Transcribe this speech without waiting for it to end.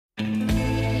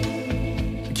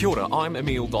Kia ora, I'm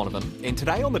Emile Donovan, and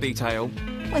today on The Detail...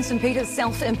 Winston Peters'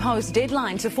 self-imposed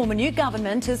deadline to form a new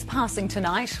government is passing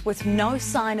tonight with no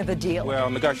sign of a deal.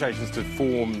 Well, negotiations to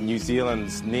form New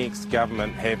Zealand's next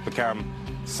government have become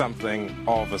something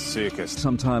of a circus.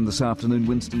 Sometime this afternoon,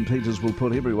 Winston Peters will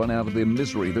put everyone out of their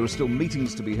misery. There are still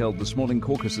meetings to be held this morning.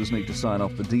 Caucuses need to sign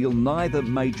off the deal. Neither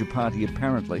major party,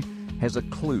 apparently, has a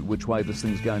clue which way this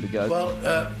thing's going to go.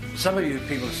 Well, some of you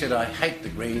people have said I hate the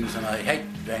Greens and I hate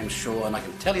James Shaw, and I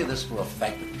can tell you this for a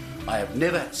fact. I have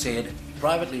never said,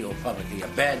 privately or publicly, a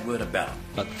bad word about it.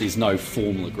 But there's no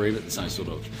formal agreement, there's no sort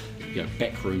of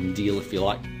backroom deal, if you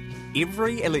like.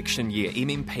 Every election year,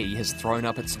 MMP has thrown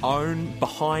up its own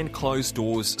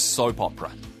behind-closed-doors soap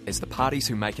opera as the parties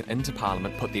who make it into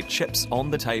Parliament put their chips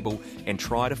on the table and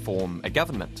try to form a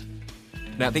government.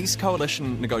 Now, these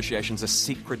coalition negotiations are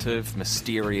secretive,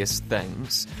 mysterious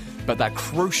things, but they're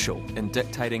crucial in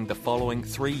dictating the following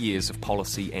 3 years of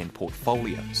policy and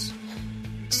portfolios.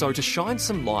 So to shine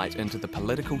some light into the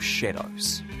political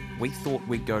shadows, we thought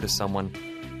we'd go to someone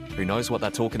who knows what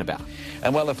they're talking about.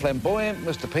 And while the flamboyant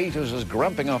Mr. Peters is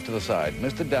grumping off to the side,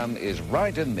 Mr. Dunne is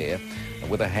right in there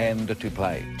with a hand to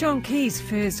play. John Key's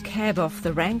first cab off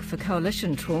the rank for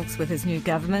coalition talks with his new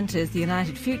government is the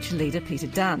United Future leader, Peter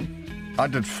Dunne. I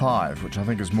did 5, which I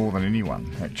think is more than anyone,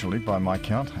 actually, by my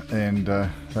count, and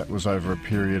that was over a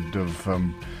period of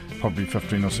probably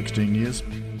 15 or 16 years.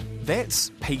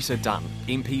 That's Peter Dunne,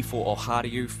 MP for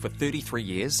Ohariu for 33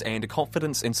 years and a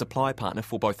confidence and supply partner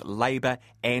for both Labour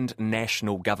and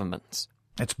national governments.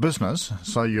 It's business,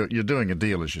 so you're doing a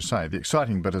deal, as you say. The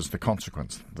exciting bit is the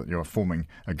consequence, that you're forming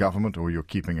a government or you're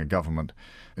keeping a government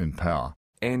in power.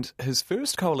 And his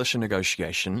first coalition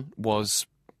negotiation was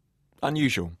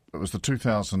unusual. It was the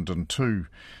 2002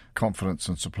 confidence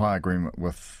and supply agreement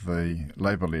with the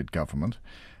Labour-led government.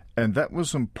 And that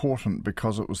was important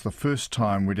because it was the first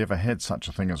time we'd ever had such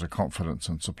a thing as a confidence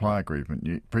and supply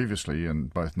agreement. Previously, in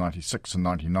both 96 and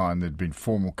 99, there'd been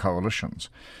formal coalitions.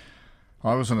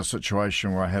 I was in a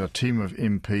situation where I had a team of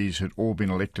MPs who'd all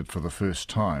been elected for the first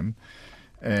time,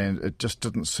 and it just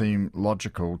didn't seem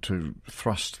logical to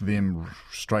thrust them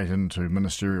straight into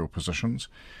ministerial positions.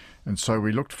 And so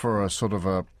we looked for a sort of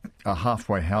a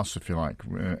halfway house, if you like,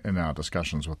 in our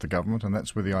discussions with the government, and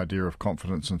that's where the idea of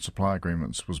confidence and supply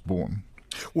agreements was born.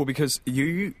 Well, because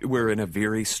you were in a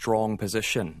very strong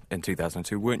position in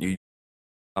 2002, weren't you?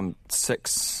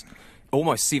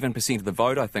 Almost 7% of the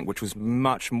vote, I think, which was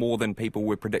much more than people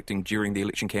were predicting during the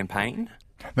election campaign.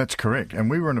 That's correct, and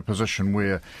we were in a position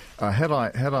where had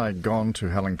I gone to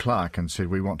Helen Clark and said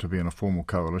we want to be in a formal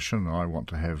coalition and I want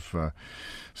to have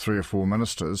 3 or 4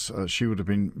 ministers, she would have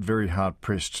been very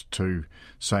hard-pressed to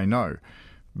say no.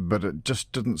 But it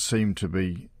just didn't seem to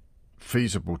be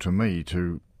feasible to me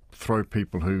to throw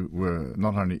people who were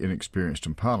not only inexperienced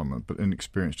in Parliament but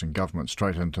inexperienced in government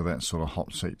straight into that sort of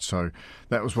hot seat. So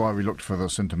that was why we looked for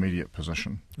this intermediate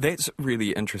position. That's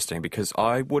really interesting because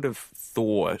I would have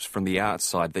thought from the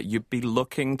outside that you'd be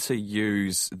looking to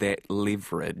use that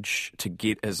leverage to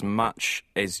get as much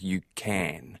as you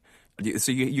can.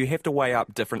 So you have to weigh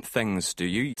up different things, do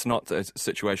you? It's not a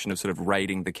situation of sort of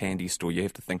raiding the candy store. You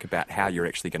have to think about how you're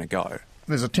actually going to go.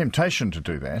 There's a temptation to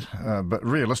do that, but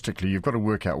realistically you've got to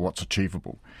work out what's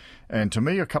achievable. And to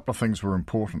me a couple of things were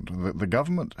important. The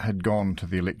government had gone to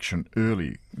the election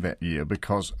early that year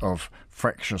because of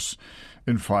fractious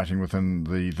infighting within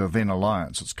the then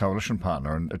alliance, its coalition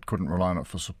partner, and it couldn't rely on it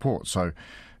for support. So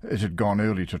it had gone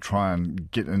early to try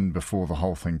and get in before the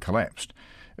whole thing collapsed.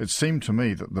 It seemed to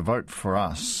me that the vote for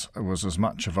us was as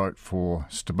much a vote for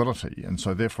stability, and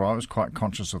so therefore I was quite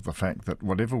conscious of the fact that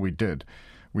whatever we did,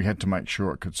 we had to make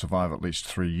sure it could survive at least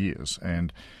 3 years.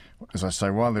 And as I say,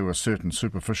 while there were certain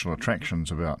superficial attractions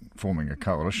about forming a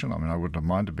coalition, I mean, I wouldn't have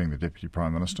minded being the Deputy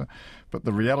Prime Minister, but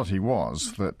the reality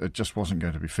was that it just wasn't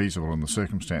going to be feasible in the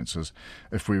circumstances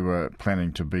if we were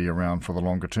planning to be around for the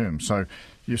longer term. So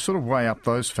you sort of weigh up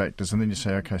those factors and then you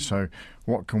say, OK, so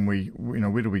what can we,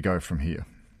 where do we go from here?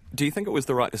 Do you think it was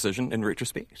the right decision in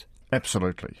retrospect?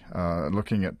 Absolutely.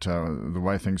 Looking at the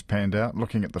way things panned out,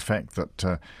 looking at the fact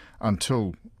that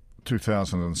until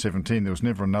 2017 there was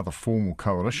never another formal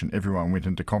coalition. Everyone went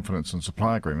into confidence and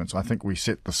supply agreements. I think we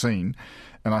set the scene,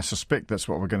 and I suspect that's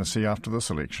what we're going to see after this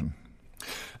election.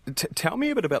 Tell me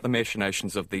a bit about the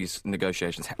machinations of these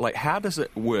negotiations. Like, how does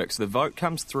it work? So the vote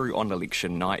comes through on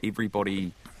election night.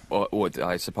 Everybody... Or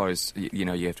I suppose, you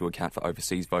have to account for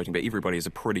overseas voting, but everybody has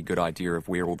a pretty good idea of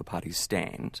where all the parties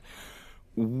stand.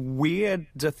 Where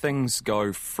do things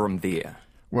go from there?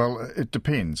 Well, it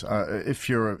depends. If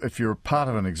you're a part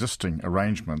of an existing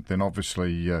arrangement, then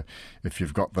obviously, if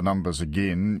you've got the numbers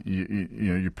again,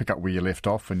 you pick up where you left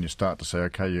off and you start to say,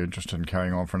 okay, you're interested in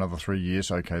carrying on for another 3 years.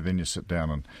 Okay, then you sit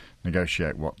down and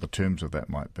negotiate what the terms of that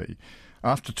might be.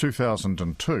 After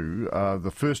 2002,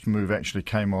 the first move actually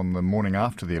came on the morning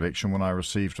after the election when I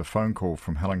received a phone call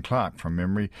from Helen Clark, from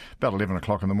memory, about 11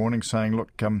 o'clock in the morning, saying,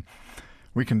 look,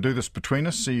 we can do this between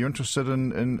us. Are you interested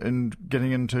in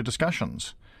getting into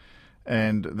discussions?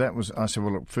 And that was, I said,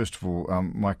 well, look, first of all,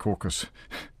 my caucus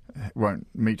won't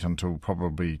meet until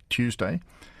probably Tuesday,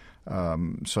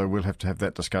 so we'll have to have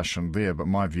that discussion there. But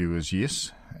my view is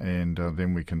yes, and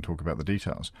then we can talk about the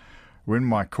details. When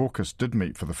my caucus did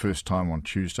meet for the first time on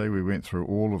Tuesday, we went through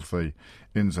all of the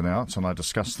ins and outs, and I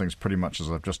discussed things pretty much as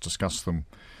I've just discussed them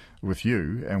with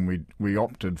you, and we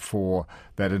opted for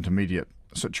that intermediate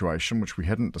situation, which we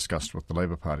hadn't discussed with the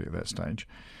Labour Party at that stage.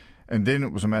 And then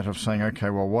it was a matter of saying, okay,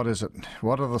 well, what is it?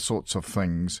 What are the sorts of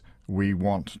things we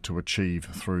want to achieve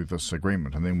through this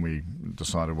agreement? And then we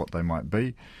decided what they might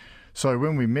be. So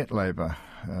when we met Labour,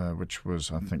 which was,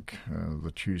 I think,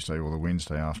 the Tuesday or the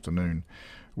Wednesday afternoon,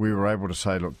 we were able to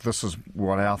say, look, this is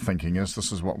what our thinking is,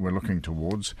 this is what we're looking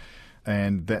towards.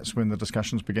 And that's when the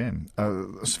discussions began. A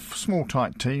small,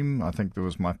 tight team. I think there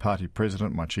was my party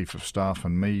president, my chief of staff,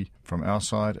 and me from our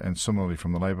side. And similarly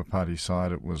from the Labour Party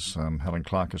side, it was Helen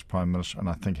Clark as Prime Minister, and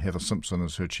I think Heather Simpson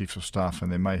as her chief of staff.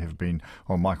 And there may have been,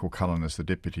 Michael Cullen as the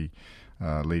deputy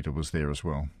leader was there as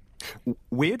well.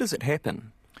 Where does it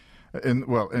happen? In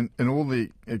all the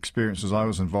experiences I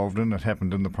was involved in, it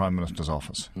happened in the Prime Minister's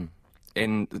office.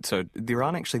 And so there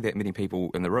aren't actually that many people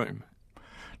in the room?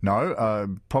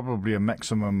 No, probably a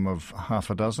maximum of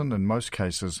half a dozen. In most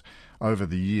cases, over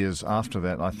the years after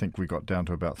that, I think we got down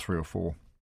to about 3 or 4.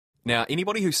 Now,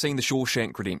 anybody who's seen The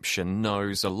Shawshank Redemption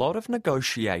knows a lot of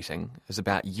negotiating is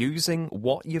about using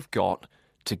what you've got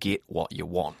to get what you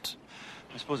want.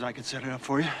 I suppose I could set it up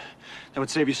for you. That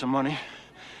would save you some money.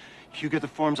 If you get the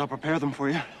forms, I'll prepare them for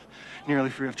you,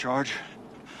 nearly free of charge.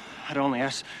 I'd only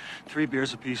ask 3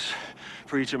 beers apiece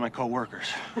for each of my co-workers.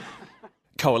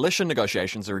 Coalition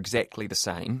negotiations are exactly the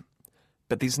same,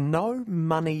 but there's no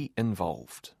money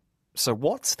involved. So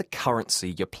what's the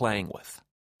currency you're playing with?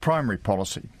 Primary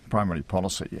policy.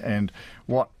 And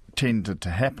what tended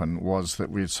to happen was that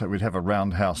we'd have a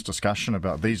roundhouse discussion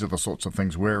about these are the sorts of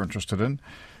things we're interested in.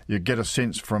 You get a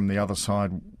sense from the other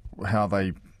side how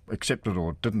they accepted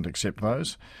or didn't accept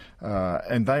those.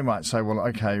 And they might say, well,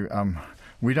 okay,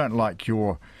 we don't like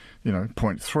your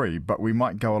point 3, but we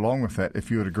might go along with that if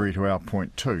you would agree to our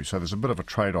point 2. So there's a bit of a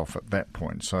trade-off at that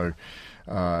point. So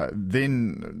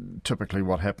then typically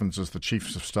what happens is the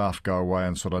chiefs of staff go away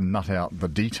and sort of nut out the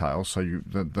details. So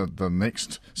the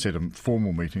next set of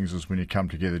formal meetings is when you come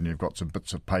together and you've got some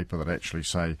bits of paper that actually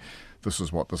say this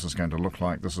is what this is going to look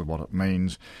like, this is what it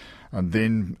means. And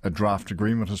then a draft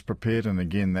agreement is prepared, and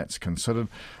again that's considered.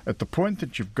 At the point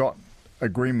that you've got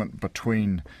agreement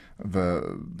between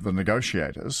the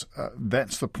negotiators,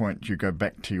 that's the point you go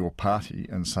back to your party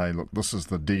and say, look, this is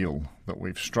the deal that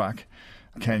we've struck.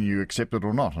 Can you accept it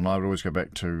or not? And I would always go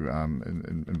back to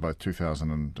in both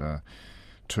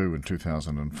 2002 and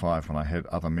 2005, when I had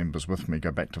other members with me,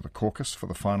 go back to the caucus for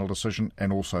the final decision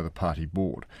and also the party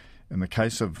board. In the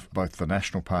case of both the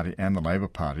National Party and the Labour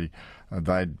Party,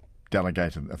 they'd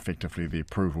delegated effectively the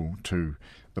approval to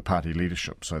the party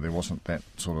leadership, so there wasn't that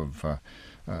sort of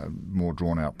more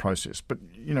drawn-out process. But,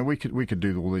 we could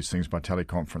do all these things by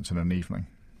teleconference in an evening.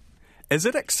 Is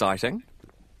it exciting?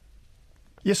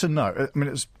 Yes and no. I mean,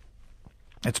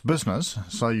 it's business,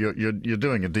 so you're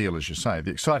doing a deal, as you say.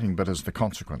 The exciting bit is the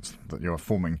consequence, that you're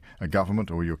forming a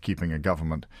government or you're keeping a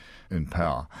government in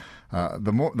power.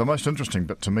 The most interesting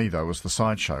bit to me, though, was the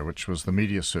sideshow, which was the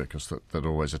media circus that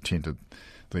always attended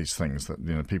these things,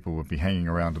 that people would be hanging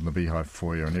around in the Beehive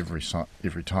foyer, and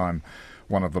every time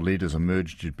one of the leaders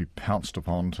emerged, you'd be pounced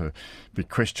upon to be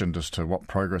questioned as to what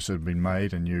progress had been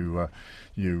made, and you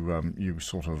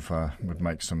sort of would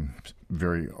make some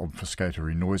very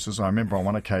obfuscatory noises. I remember on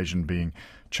one occasion being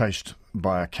chased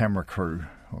by a camera crew,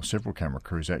 or several camera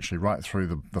crews actually, right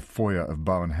through the foyer of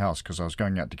Bowen House, because I was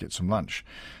going out to get some lunch,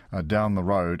 down the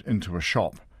road into a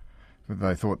shop.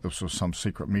 They thought this was some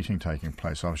secret meeting taking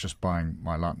place. I was just buying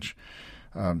my lunch.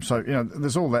 So,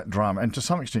 there's all that drama, and to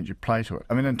some extent you play to it.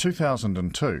 I mean, in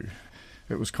 2002,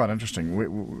 it was quite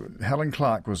interesting. Helen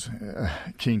Clark was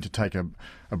keen to take a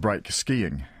break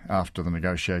skiing after the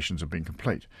negotiations had been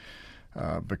complete,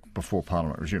 before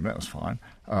Parliament resumed. That was fine.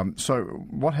 So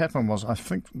what happened was, I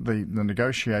think the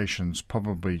negotiations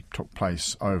probably took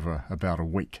place over about a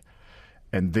week,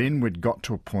 and then we'd got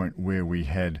to a point where we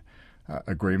had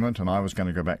agreement, and I was going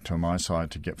to go back to my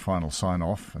side to get final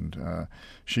sign-off, and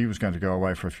she was going to go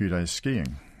away for a few days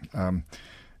skiing.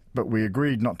 But we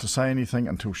agreed not to say anything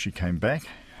until she came back,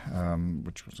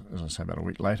 which was, as I say, about a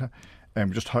week later, and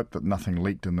we just hoped that nothing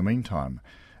leaked in the meantime.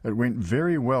 It went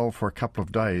very well for a couple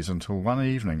of days until one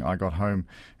evening I got home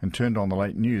and turned on the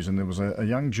late news, and there was a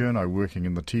young journo working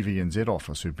in the TVNZ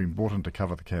office who'd been brought in to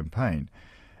cover the campaign,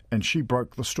 and she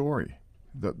broke the story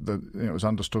that it was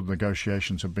understood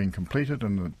negotiations had been completed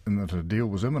and that a deal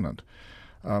was imminent.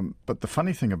 But the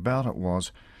funny thing about it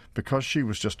was, because she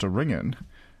was just a ring-in,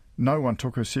 no one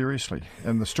took her seriously,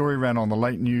 and the story ran on the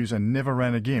late news and never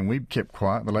ran again. We kept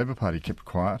quiet, the Labour Party kept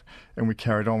quiet, and we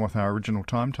carried on with our original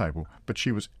timetable. But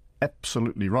she was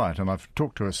absolutely right, and I've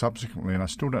talked to her subsequently, and I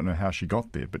still don't know how she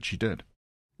got there, but she did.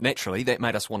 Naturally, that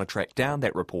made us want to track down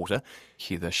that reporter,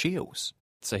 Heather Shields.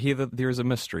 So Heather, there is a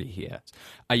mystery here.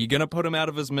 Are you going to put him out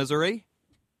of his misery?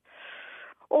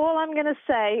 All I'm going to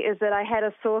say is that I had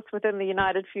a source within the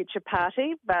United Future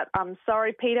Party, but I'm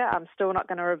sorry, Peter, I'm still not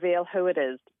going to reveal who it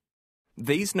is.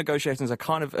 These negotiations are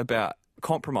kind of about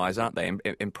compromise, aren't they,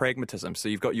 and pragmatism. So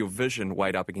you've got your vision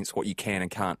weighed up against what you can and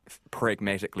can't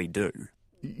pragmatically do.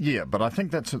 Yeah, but I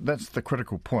think that's the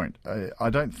critical point. I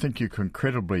don't think you can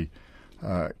credibly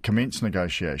commence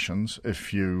negotiations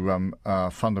if you are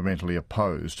fundamentally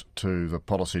opposed to the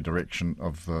policy direction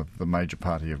of the major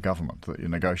party of government that you're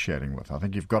negotiating with. I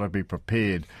think you've got to be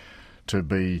prepared to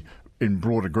be in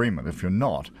broad agreement. If you're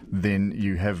not, then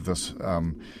you have this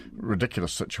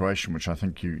ridiculous situation, which I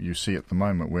think you see at the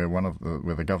moment, where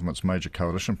where the government's major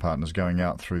coalition partners going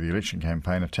out through the election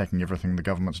campaign attacking everything the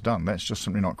government's done. That's just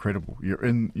simply not credible. You're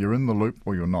in the loop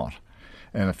or you're not,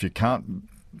 and if you can't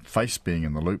face being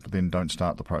in the loop, then don't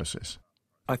start the process.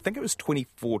 I think it was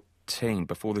 2014,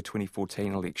 before the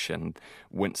 2014 election,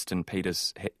 Winston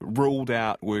Peters ruled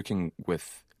out working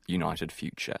with United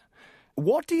Future.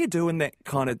 What do you do in that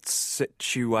kind of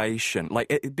situation?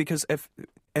 Because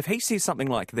if he says something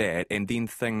like that and then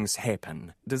things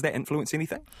happen, does that influence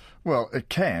anything? Well, it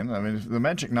can. I mean, the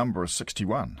magic number is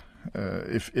 61.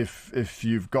 If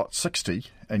you've got 60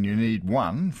 and you need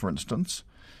one, for instance,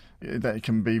 that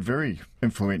can be very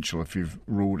influential if you've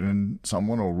ruled in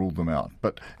someone or ruled them out.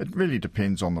 But it really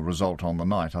depends on the result on the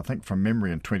night. I think from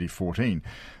memory in 2014,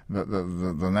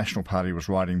 the National Party was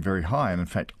riding very high. And in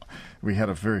fact, we had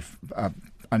a very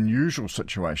unusual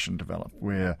situation develop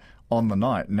where on the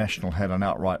night, National had an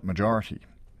outright majority.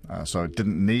 So it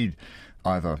didn't need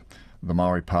either the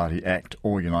Maori Party Act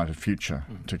or United Future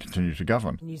to continue to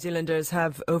govern. New Zealanders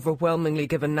have overwhelmingly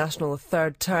given National a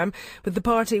third term, with the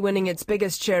party winning its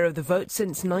biggest share of the vote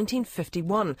since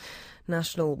 1951.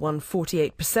 National won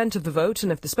 48% of the vote,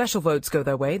 and if the special votes go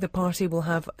their way, the party will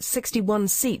have 61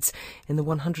 seats in the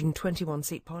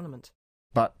 121-seat parliament.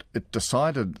 But it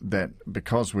decided that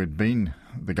because we'd been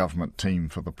the government team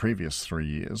for the previous 3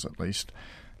 years at least,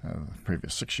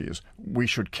 previous 6 years, we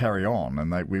should carry on,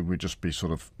 and we would just be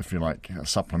sort of, if you like,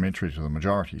 supplementary to the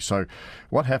majority. So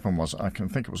what happened was, I can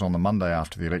think it was on the Monday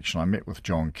after the election, I met with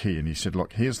John Key, and he said,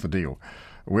 look, here's the deal.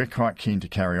 We're quite keen to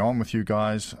carry on with you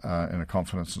guys in a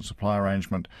confidence and supply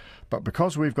arrangement, but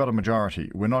because we've got a majority,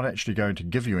 we're not actually going to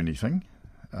give you anything,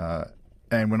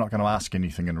 and we're not going to ask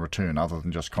anything in return other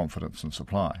than just confidence and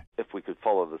supply. If we could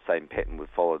follow the same pattern we've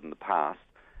followed in the past,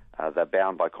 they're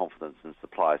bound by confidence and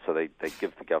supply, so they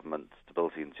give the government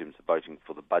stability in terms of voting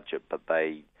for the budget, but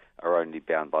they are only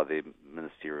bound by their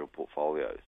ministerial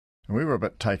portfolios. And we were a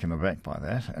bit taken aback by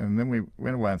that, and then we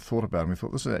went away and thought about it, and we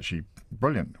thought, this is actually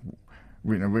brilliant.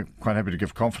 We're quite happy to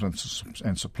give confidence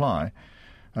and supply,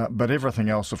 but everything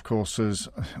else, of course, is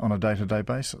on a day-to-day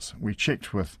basis. We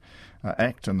checked with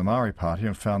ACT and the Maori Party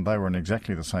and found they were in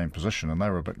exactly the same position, and they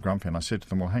were a bit grumpy, and I said to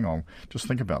them, well, hang on, just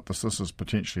think about this. This is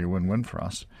potentially a win-win for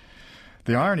us.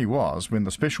 The irony was, when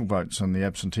the special votes and the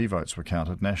absentee votes were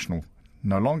counted, National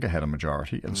no longer had a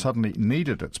majority and suddenly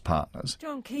needed its partners.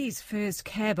 John Key's first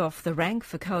cab off the rank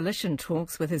for coalition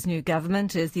talks with his new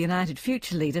government is the United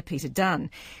Future leader, Peter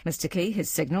Dunne. Mr Key has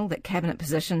signalled that cabinet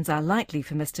positions are likely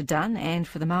for Mr Dunne and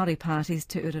for the Māori parties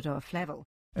Te Ururoa Flavel.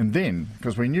 And then,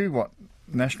 because we knew what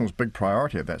National's big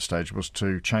priority at that stage was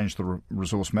to change the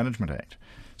Resource Management Act,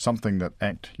 something that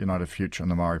ACT, United Future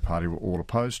and the Maori Party were all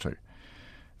opposed to.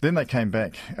 Then they came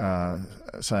back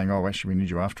saying, oh, actually, we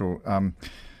need you after all.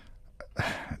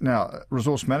 Now,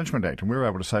 Resource Management Act, and we were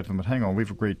able to say to them, but hang on, we've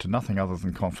agreed to nothing other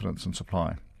than confidence and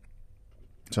supply.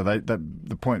 So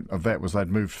the point of that was they'd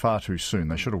moved far too soon.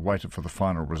 They should have waited for the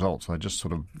final results. They just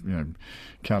sort of,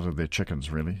 counted their chickens,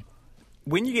 really.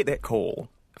 When you get that call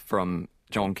from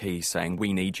John Key saying,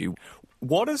 we need you,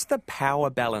 what is the power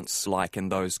balance like in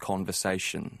those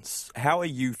conversations? How are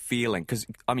you feeling? Because,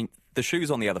 the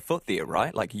shoe's on the other foot there,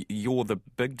 right? Like, you're the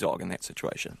big dog in that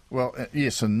situation. Well,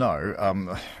 yes and no.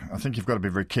 I think you've got to be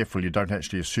very careful you don't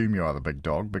actually assume you are the big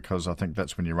dog, because I think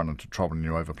that's when you run into trouble and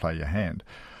you overplay your hand.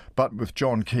 But with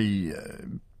John Key,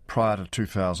 prior to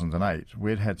 2008,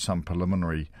 we'd had some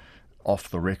preliminary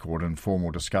off-the-record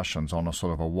informal discussions on a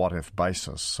sort of a what-if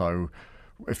basis. So,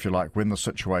 if you like, when the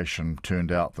situation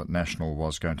turned out that National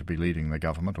was going to be leading the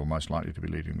government, or most likely to be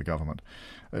leading the government,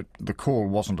 the call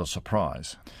wasn't a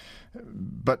surprise.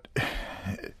 But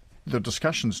the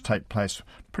discussions take place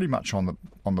pretty much on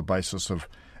the basis of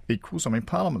equals. I mean,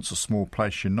 Parliament's a small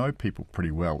place. You know people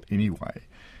pretty well anyway.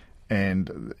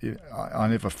 And I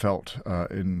never felt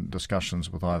in discussions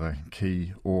with either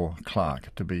Key or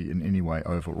Clark to be in any way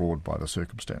overawed by the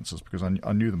circumstances, because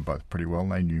I knew them both pretty well.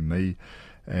 They knew me.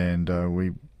 And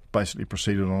we basically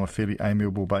proceeded on a fairly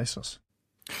amiable basis.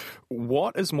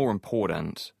 What is more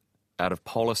important out of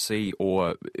policy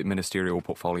or ministerial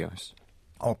portfolios?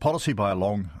 Oh, policy by a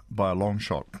long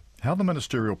shot. How the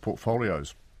ministerial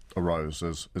portfolios arose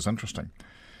is interesting.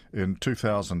 In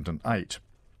 2008,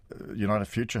 United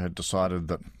Future had decided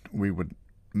that we would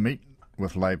meet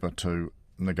with Labour to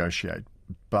negotiate,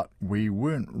 but we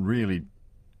weren't really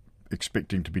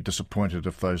expecting to be disappointed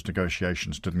if those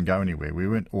negotiations didn't go anywhere. We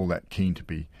weren't all that keen to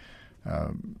be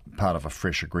part of a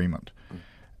fresh agreement.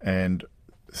 And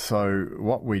so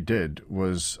what we did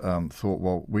was thought,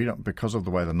 well, we don't, because of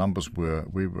the way the numbers were,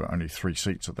 we were only 3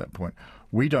 seats at that point.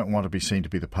 We don't want to be seen to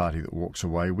be the party that walks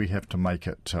away. We have to make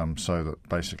it so that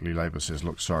basically Labour says,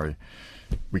 look, sorry,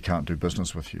 we can't do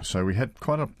business with you. So we had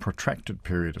quite a protracted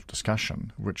period of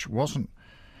discussion, which wasn't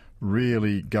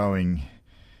really going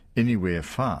anywhere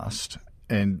fast.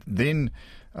 And then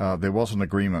there was an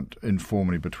agreement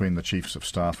informally between the chiefs of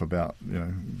staff about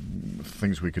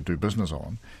things we could do business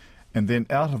on. And then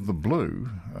out of the blue,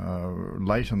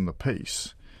 late in the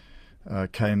piece,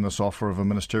 came this offer of a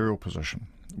ministerial position,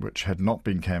 which had not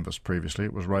been canvassed previously.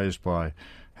 It was raised by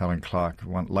Helen Clark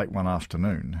late one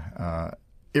afternoon.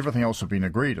 Everything else had been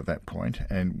agreed at that point,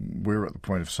 and we were at the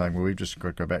point of saying, well, we've just got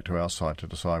to go back to our side to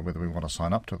decide whether we want to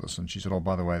sign up to this. And she said, oh,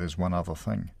 by the way, there's one other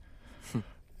thing.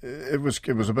 It was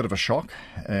a bit of a shock,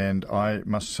 and I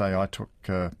must say I took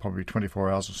probably 24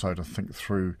 hours or so to think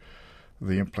through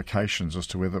the implications as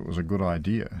to whether it was a good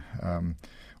idea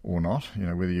or not,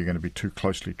 whether you're going to be too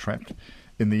closely trapped.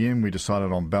 In the end, we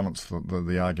decided on balance that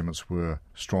the arguments were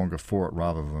stronger for it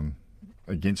rather than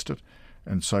against it,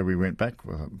 and so we went back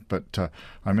with it. But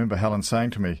I remember Helen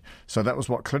saying to me, so that was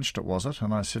what clinched it, was it?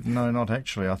 And I said, no, not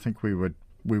actually. I think we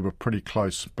were pretty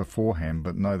close beforehand,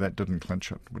 but no, that didn't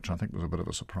clinch it, which I think was a bit of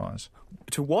a surprise.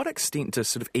 To what extent do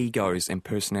sort of egos and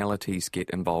personalities get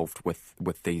involved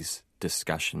with these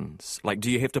discussions? Like, do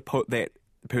you have to put that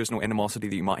personal animosity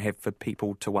that you might have for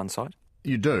people to one side?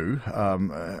 You do.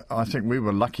 I think we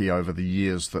were lucky over the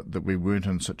years that we weren't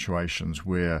in situations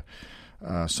where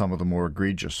some of the more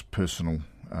egregious personal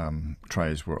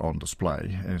traits were on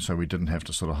display, and so we didn't have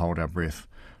to sort of hold our breath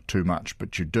too much,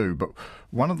 but you do. But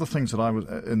one of the things that I was,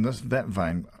 in that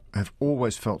vein, have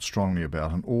always felt strongly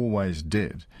about and always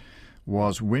did,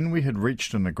 was when we had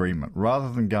reached an agreement,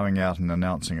 rather than going out and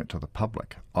announcing it to the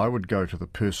public, I would go to the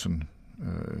person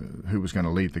who was going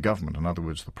to lead the government, in other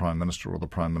words, the Prime Minister or the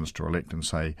Prime Minister-elect, and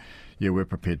say, yeah, we're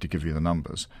prepared to give you the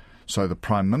numbers. So the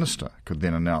Prime Minister could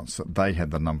then announce that they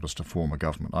had the numbers to form a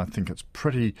government. I think it's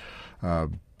pretty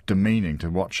demeaning to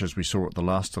watch, as we saw at the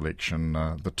last election,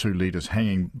 the two leaders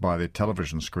hanging by their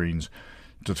television screens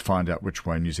to find out which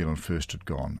way New Zealand First had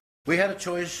gone. We had a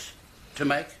choice to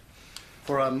make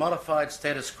for a modified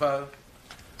status quo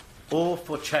or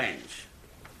for change.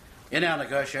 In our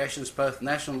negotiations, both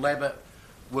National and Labour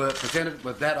were presented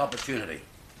with that opportunity.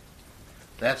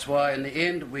 That's why, in the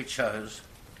end, we chose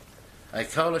a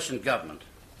coalition government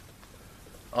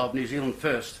of New Zealand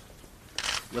First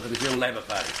with the New Zealand Labour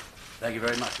Party. Thank you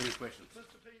very much. Any questions?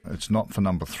 It's not for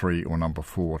number 3 or number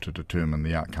 4 to determine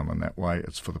the outcome in that way.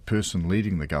 It's for the person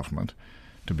leading the government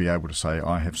to be able to say,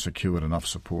 I have secured enough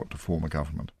support to form a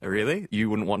government. Really? You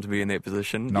wouldn't want to be in that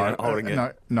position? No,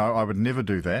 no, I would never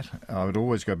do that. I would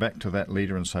always go back to that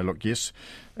leader and say, look, yes,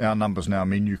 our numbers now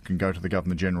mean you can go to the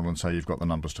Governor-General and say you've got the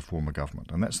numbers to form a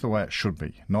government. And that's the way it should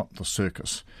be, not the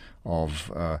circus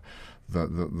of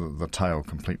the tail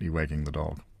completely wagging the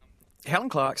dog. Helen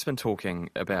Clark's been talking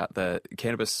about the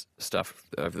cannabis stuff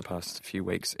over the past few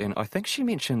weeks, and I think she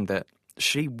mentioned that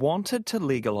she wanted to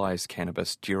legalise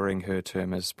cannabis during her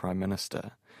term as Prime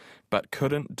Minister, but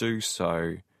couldn't do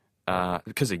so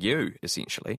because of you,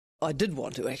 essentially. I did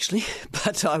want to, actually,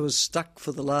 but I was stuck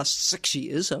for the last 6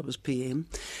 years, I was PM,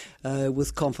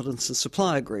 with confidence and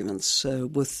supply agreements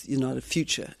with United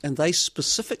Future. And they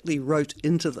specifically wrote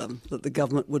into them that the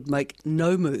government would make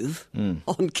no move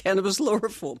on cannabis law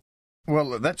reform.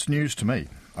 Well, that's news to me.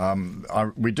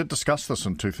 We did discuss this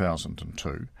in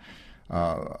 2002.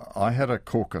 I had a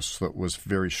caucus that was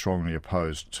very strongly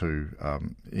opposed to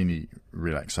any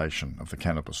relaxation of the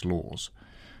cannabis laws.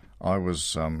 I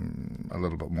was a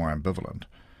little bit more ambivalent.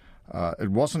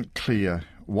 It wasn't clear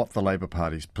what the Labour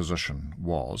Party's position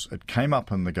was. It came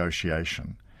up in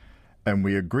negotiation, and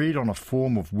we agreed on a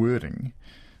form of wording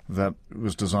that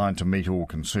was designed to meet all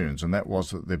concerns, and that was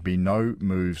that there be no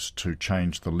moves to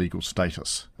change the legal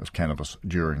status of cannabis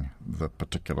during the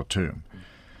particular term.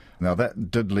 Now, that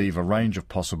did leave a range of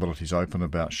possibilities open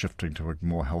about shifting to a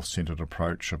more health-centred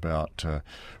approach, about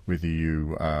whether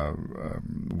you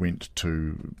went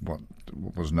to what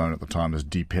was known at the time as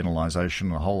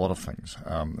depenalisation, a whole lot of things,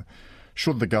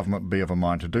 should the government be of a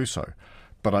mind to do so.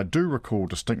 But I do recall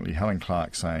distinctly Helen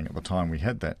Clark saying at the time we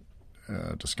had that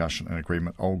discussion and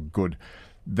agreement, oh, good,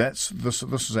 this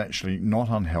is actually not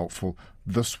unhelpful.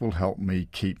 This will help me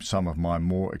keep some of my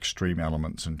more extreme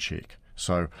elements in check.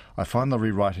 So I find the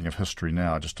rewriting of history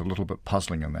now just a little bit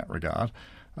puzzling in that regard,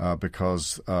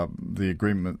 because the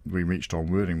agreement we reached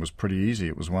on wording was pretty easy.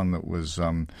 It was one that was,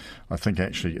 I think,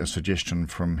 actually a suggestion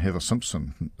from Heather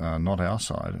Simpson, not our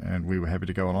side, and we were happy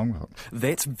to go along with it.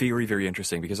 That's very, very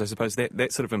interesting, because I suppose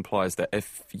that sort of implies that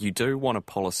if you do want a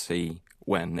policy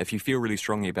win, if you feel really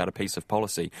strongly about a piece of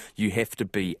policy, you have to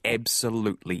be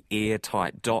absolutely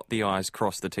airtight, dot the I's,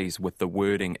 cross the T's with the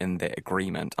wording in that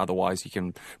agreement. Otherwise, you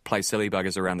can play silly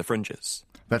buggers around the fringes.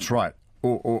 That's right.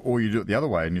 Or you do it the other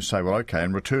way and you say, well, OK,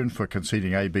 in return for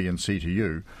conceding A, B and C to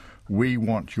you, we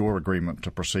want your agreement to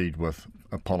proceed with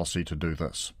a policy to do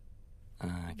this.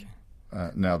 Okay.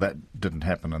 Now, that didn't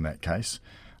happen in that case.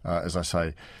 As I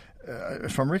say,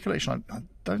 from recollection, I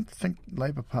don't think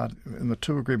Labour Party, in the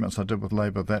two agreements I did with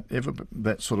Labour,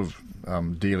 that sort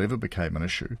of deal ever became an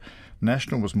issue.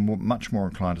 National was much more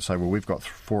inclined to say, well, we've got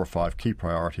 4 or 5 key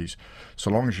priorities. So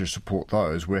long as you support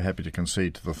those, we're happy to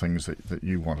concede to the things that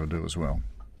you want to do as well.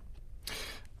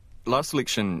 Last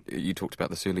election, you talked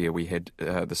about this earlier, we had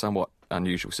the somewhat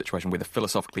unusual situation where the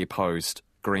philosophically opposed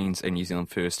Greens and New Zealand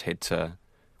First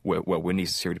were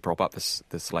necessary to prop up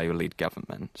this Labour-led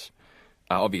government.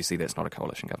 Obviously, that's not a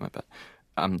coalition government,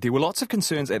 but there were lots of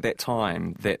concerns at that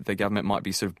time that the government might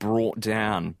be sort of brought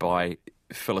down by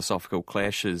philosophical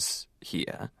clashes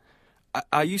here.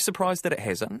 Are you surprised that it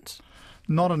hasn't?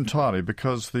 Not entirely,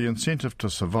 because the incentive to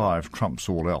survive trumps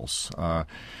all else.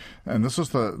 And this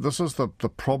is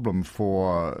the problem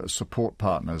for support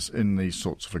partners in these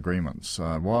sorts of agreements.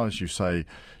 While, as you say,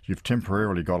 you've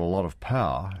temporarily got a lot of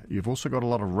power, you've also got a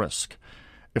lot of risk.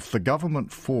 If the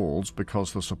government falls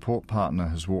because the support partner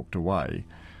has walked away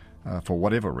for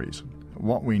whatever reason,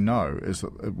 what we know is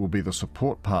that it will be the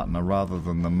support partner rather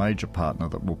than the major partner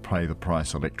that will pay the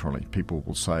price electorally. People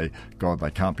will say, God,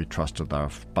 they can't be trusted, they're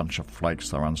a bunch of flakes,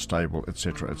 they're unstable,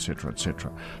 etc., etc.,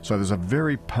 etc. So there's a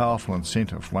very powerful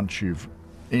incentive once you've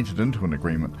entered into an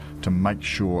agreement to make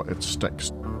sure it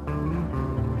sticks.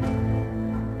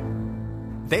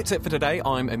 That's it for today.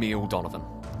 I'm Emile Donovan.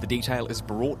 The Detail is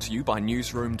brought to you by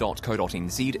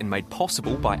newsroom.co.nz and made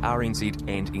possible by RNZ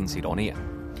and NZ On Air.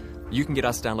 You can get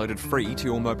us downloaded free to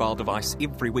your mobile device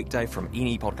every weekday from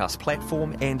any podcast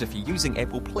platform, and if you're using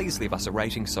Apple, please leave us a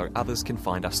rating so others can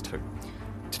find us too.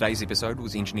 Today's episode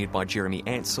was engineered by Jeremy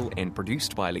Ansell and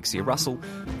produced by Alexia Russell,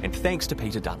 and thanks to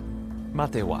Peter Dunne.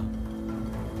 Mā te wā.